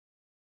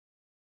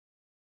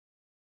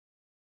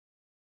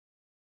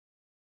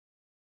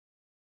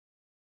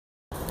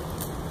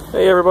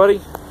Hey everybody,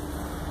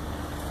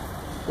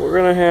 we're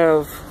going to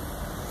have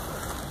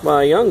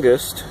my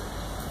youngest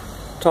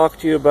talk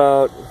to you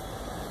about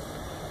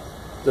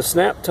the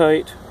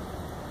Snap-Tight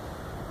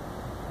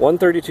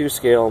 132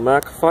 scale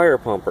Mack fire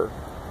pumper.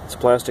 It's a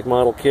plastic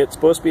model kit, it's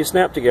supposed to be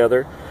snapped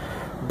together,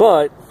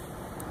 but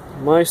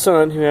my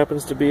son, who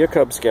happens to be a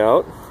Cub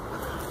Scout,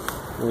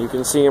 and you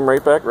can see him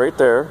right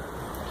there,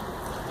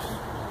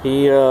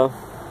 he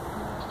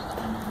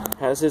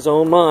has his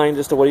own mind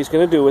as to what he's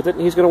going to do with it,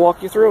 and he's going to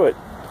walk you through it.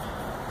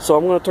 So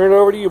I'm going to turn it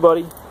over to you,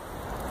 buddy.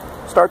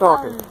 Start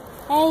talking.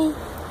 Hey,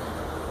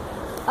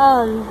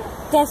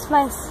 that's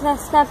my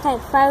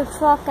Snap-Tight fire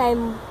truck.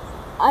 I'm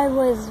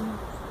going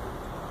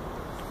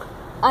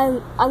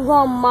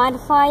to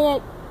modify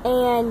it,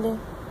 and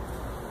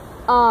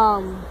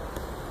I'm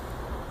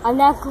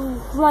not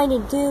going to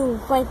do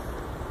what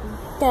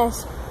the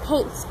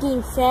paint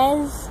scheme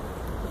says.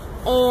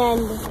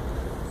 And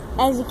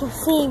as you can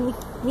see,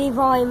 we've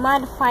already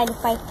modified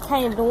it by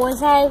cutting the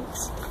doors out.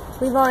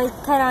 We've already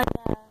cut on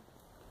the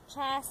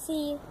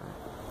chassis,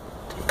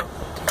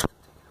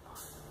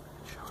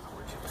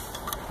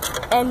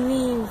 and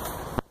we've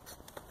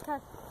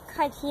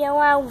cut here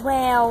out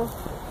where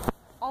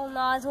all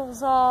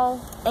nozzles are,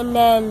 and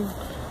then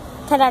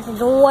cut out the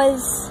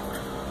doors.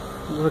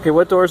 Okay,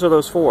 what doors are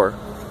those for?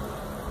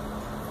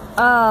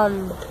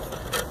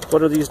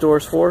 What are these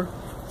doors for?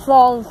 For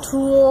all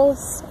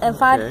tools and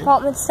fire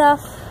department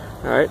stuff.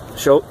 Alright,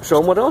 show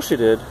them what else you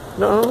did.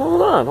 No,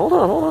 hold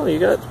on. You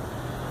got...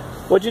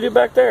 What'd you do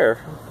back there?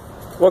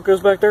 What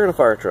goes back there in a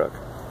fire truck?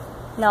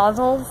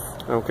 Nozzles.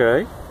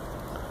 Okay.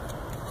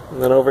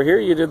 And then over here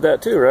you did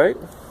that too, right?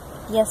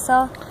 Yes,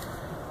 sir.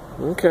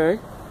 Okay.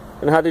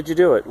 And how did you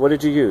do it? What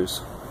did you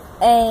use?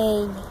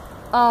 A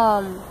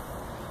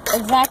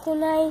X-Acto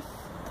knife.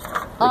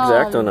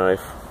 X-Acto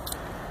knife.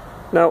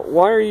 Now,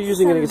 why are you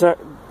using an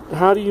X-Acto?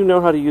 How do you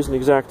know how to use an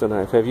X-Acto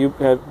knife?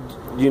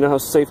 Do you know how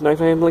safe knife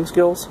handling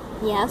skills?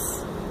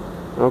 Yes.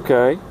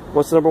 Okay.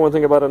 What's the number one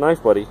thing about a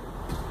knife, buddy?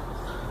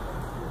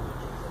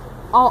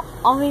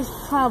 Always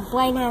put a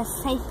blade in a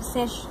safe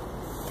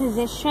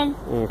position.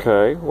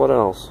 Okay. What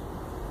else?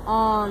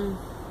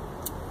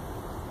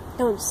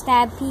 Don't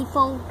stab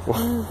people.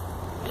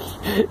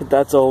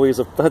 That's always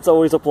a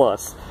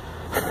plus.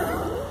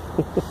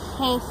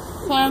 Hey,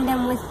 hand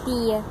them with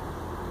the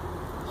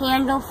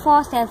handle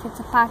first. If it's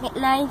a pocket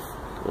knife,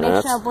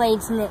 make sure the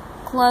blade's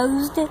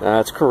closed.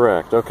 That's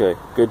correct. Okay,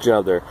 good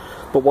job there.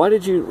 But why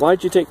did you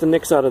take the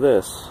nicks out of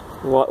this?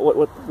 What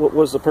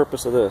was the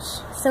purpose of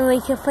this? So we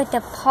could put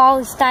the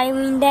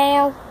polystyrene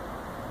down.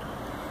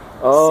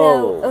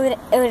 Oh. So it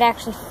would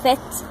actually fit.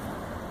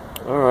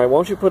 All right. Why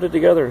don't you put it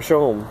together and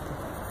show them?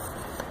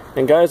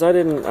 And guys, I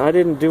didn't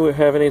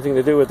have anything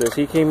to do with this.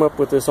 He came up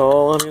with this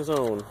all on his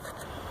own.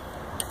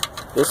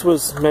 This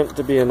was meant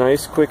to be a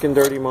nice, quick and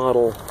dirty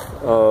model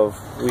of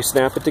we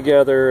snap it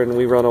together and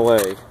we run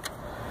away.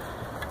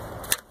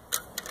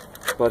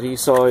 But he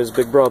saw his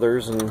big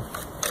brothers and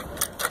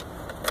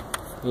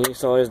he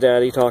saw his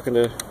daddy talking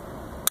to...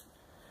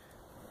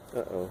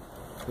 Uh-oh.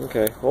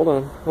 Okay, hold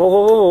on.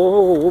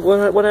 Oh,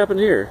 what happened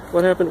here?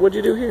 What'd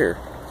you do here?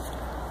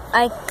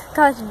 I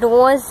cut the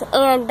doors,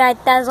 and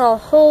there's a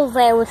hole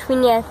there which we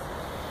need to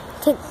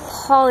take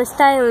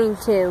polystyrene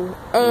to.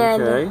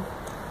 And okay.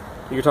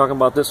 You're talking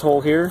about this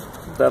hole here?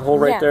 That hole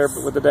right there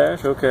with the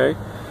dash? Okay.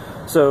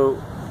 So,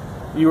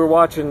 you were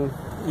watching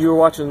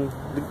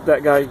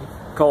that guy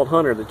called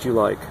Hunter that you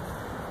like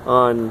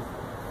on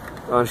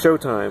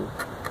Showtime,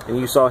 and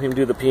you saw him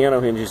do the piano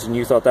hinges, and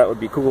you thought that would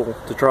be cool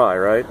to try,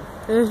 right?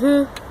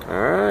 Mm-hmm.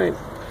 Alright.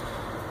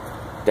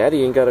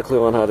 Daddy ain't got a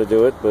clue on how to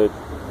do it, but...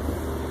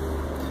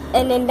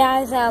 And then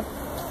there's a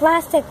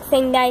plastic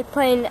thing that I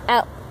put in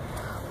out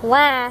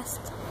last,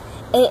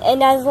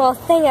 and there's a little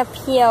thing up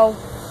here,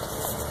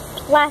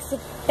 plastic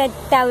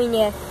that we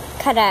need to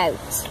cut out.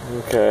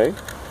 Okay.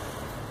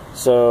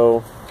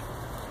 So...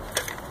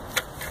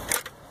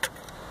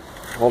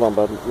 Hold on,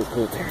 bud. We'll put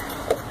it there.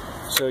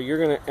 So you're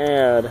going to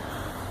add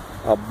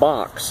a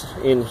box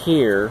in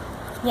here.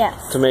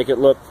 Yes. To make it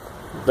look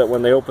that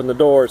when they open the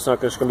door, it's not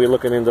just going to be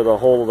looking into the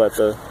hole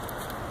so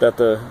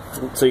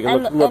you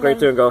can look right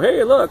through and go,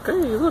 hey, look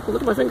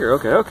at my finger.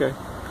 Okay.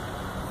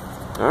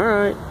 All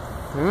right.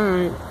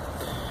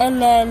 And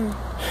then,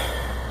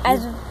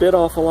 as you bit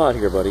off a lot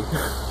here, buddy.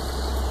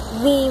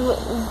 We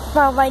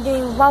were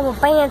doing rubber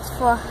bands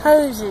for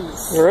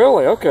hoses.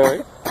 Really?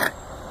 Okay.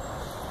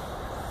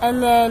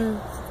 And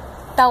then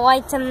the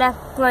lights, I'm not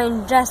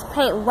going to just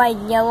paint white,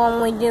 yellow,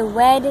 and we do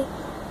red,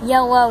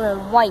 yellow,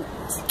 and white.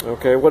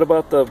 Okay. What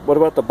about the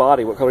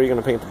body? What color are you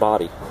going to paint the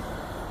body?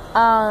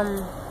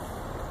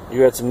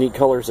 You had some neat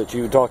colors that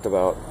you talked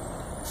about.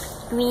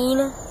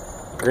 Green.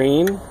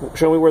 Green?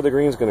 Show me where the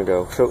green's going to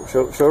go. Show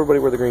everybody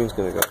where the green's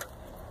going to go.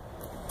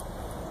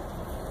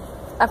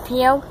 Up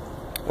here.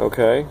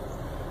 Okay.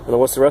 And then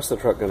what's the rest of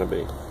the truck going to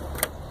be?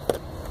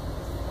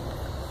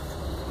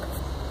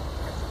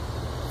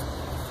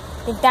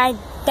 The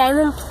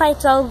diamond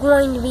plates are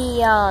going to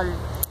be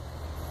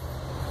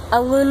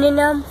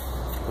aluminum.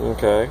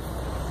 Okay.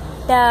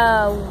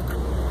 The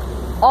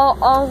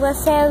all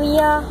this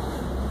area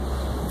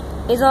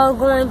is all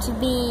going to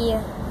be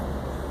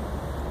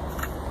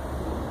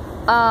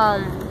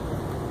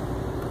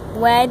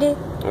red.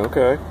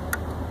 Okay.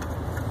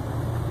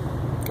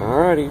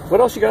 Alrighty.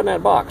 What else you got in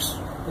that box?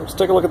 Let's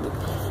take a look at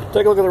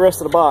the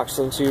rest of the box,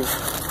 since you've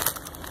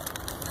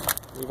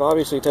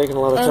obviously taken a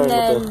lot of time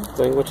with the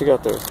thing. What you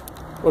got there?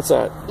 What's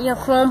that? Your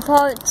chrome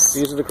parts.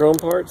 These are the chrome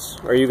parts?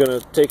 Are you going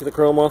to take the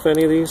chrome off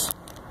any of these?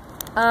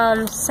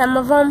 Some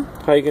of them.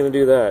 How are you going to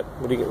do that?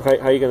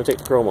 How are you going to take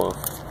the chrome off?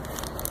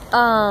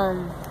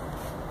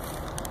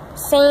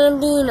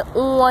 Sanding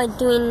or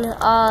doing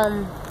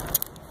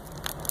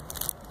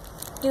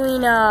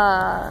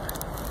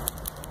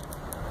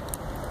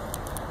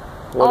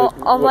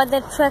what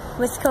the trick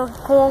with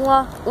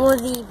Coca-Cola or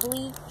the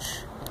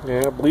bleach.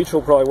 Yeah, bleach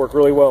will probably work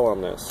really well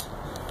on this.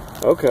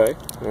 Okay,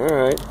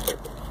 alright.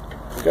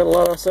 You got a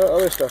lot of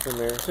other stuff in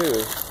there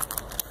too.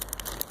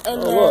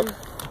 And then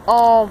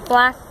all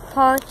black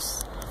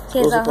parts.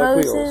 Here's our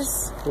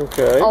hoses.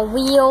 Okay. Our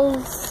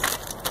wheels.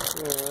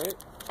 Alright.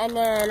 And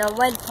then our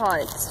red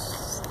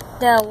parts.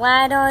 The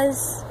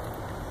ladders.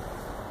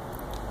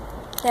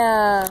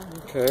 The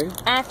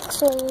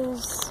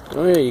axles.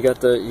 Oh yeah, you got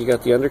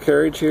the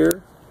undercarriage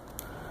here.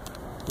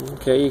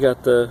 Okay, you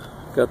got the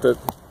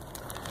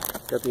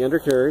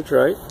undercarriage,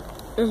 right?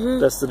 Mhm.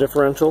 That's the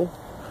differential.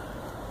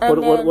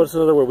 What's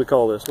another word we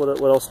call this?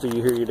 What else do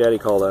you hear your daddy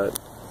call that?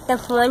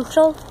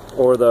 Differential.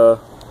 Or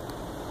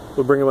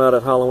we bring them out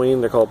at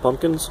Halloween. They're called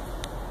pumpkins,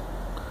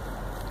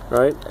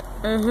 right?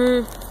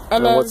 Mhm.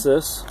 And then what's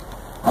this?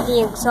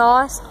 The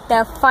exhaust,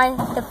 the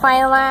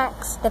fire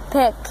axe, the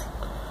pick.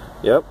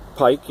 Yep,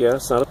 pike. Yeah,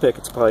 it's not a pick;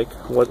 it's a pike.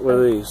 What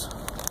are these?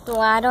 The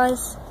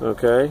ladders.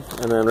 Okay,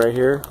 and then right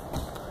here,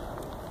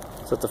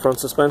 is that the front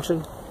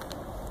suspension?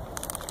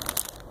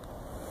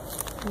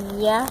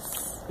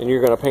 Yes. And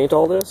you're gonna paint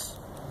all this?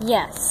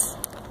 Yes.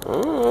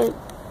 All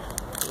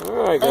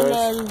right, guys. And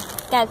then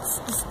that's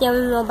the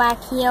steering wheel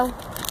back here.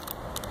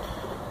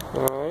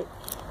 All right,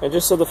 and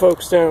just so the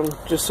folks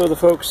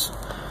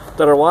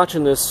that are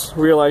watching this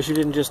realize you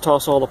didn't just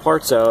toss all the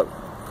parts out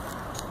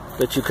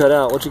that you cut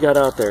out. What you got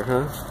out there,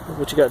 huh?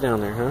 What you got down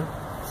there, huh?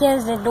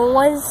 Here's the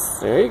doors.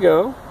 There you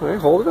go. All right,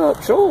 hold it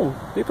up. Show them.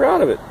 Be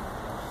proud of it.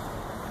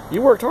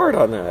 You worked hard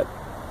on that.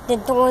 The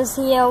doors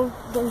here.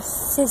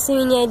 Since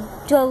we need to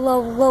do a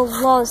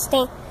little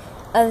stain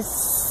of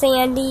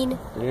sanding.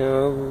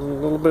 Yeah, a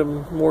little bit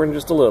more than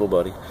just a little,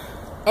 buddy.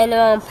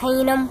 And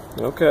paint them.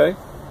 Okay.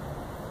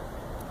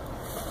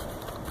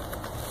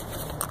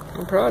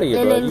 I'm proud of you,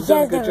 bud. You've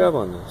done a good job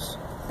on this.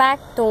 Back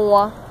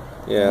door.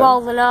 Yeah. Where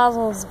all the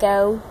nozzles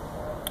go.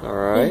 All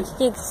right.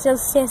 You can still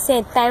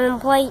see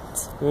diamond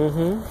plates.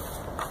 Mm-hmm.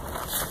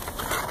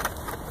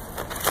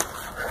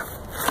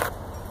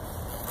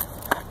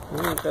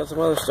 Got some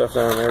other stuff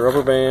down there.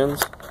 Rubber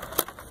bands.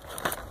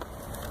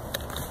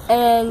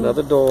 And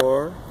another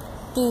door.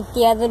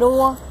 The other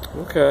door.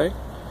 Okay.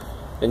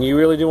 And you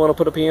really do want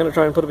to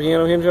try and put a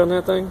piano hinge on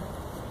that thing?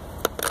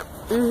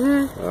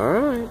 Mm-hmm. All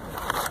right.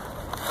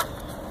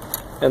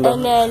 And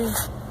then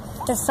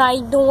the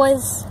side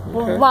doors,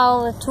 okay,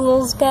 while the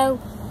tools go.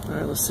 All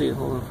right, let's see.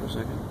 Hold on for a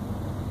second.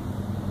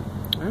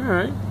 All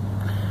right.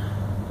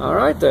 All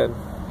right, then.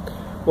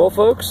 Well,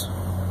 folks,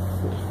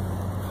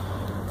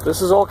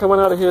 this is all coming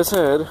out of his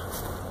head.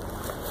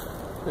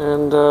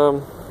 And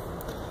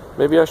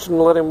maybe I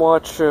shouldn't let him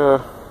watch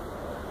some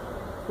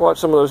of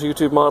those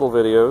YouTube model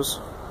videos.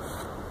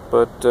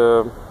 But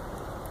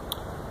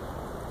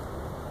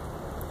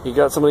he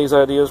got some of these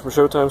ideas from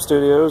Showtime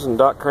Studios and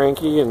Doc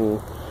Cranky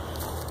and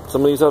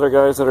some of these other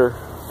guys that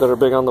are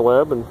big on the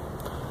web, and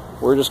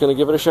we're just going to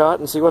give it a shot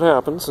and see what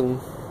happens.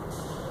 And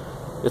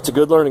it's a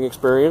good learning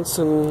experience,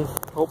 and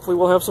hopefully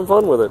we'll have some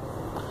fun with it.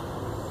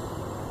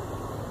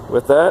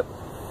 With that,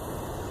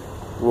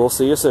 we'll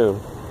see you soon.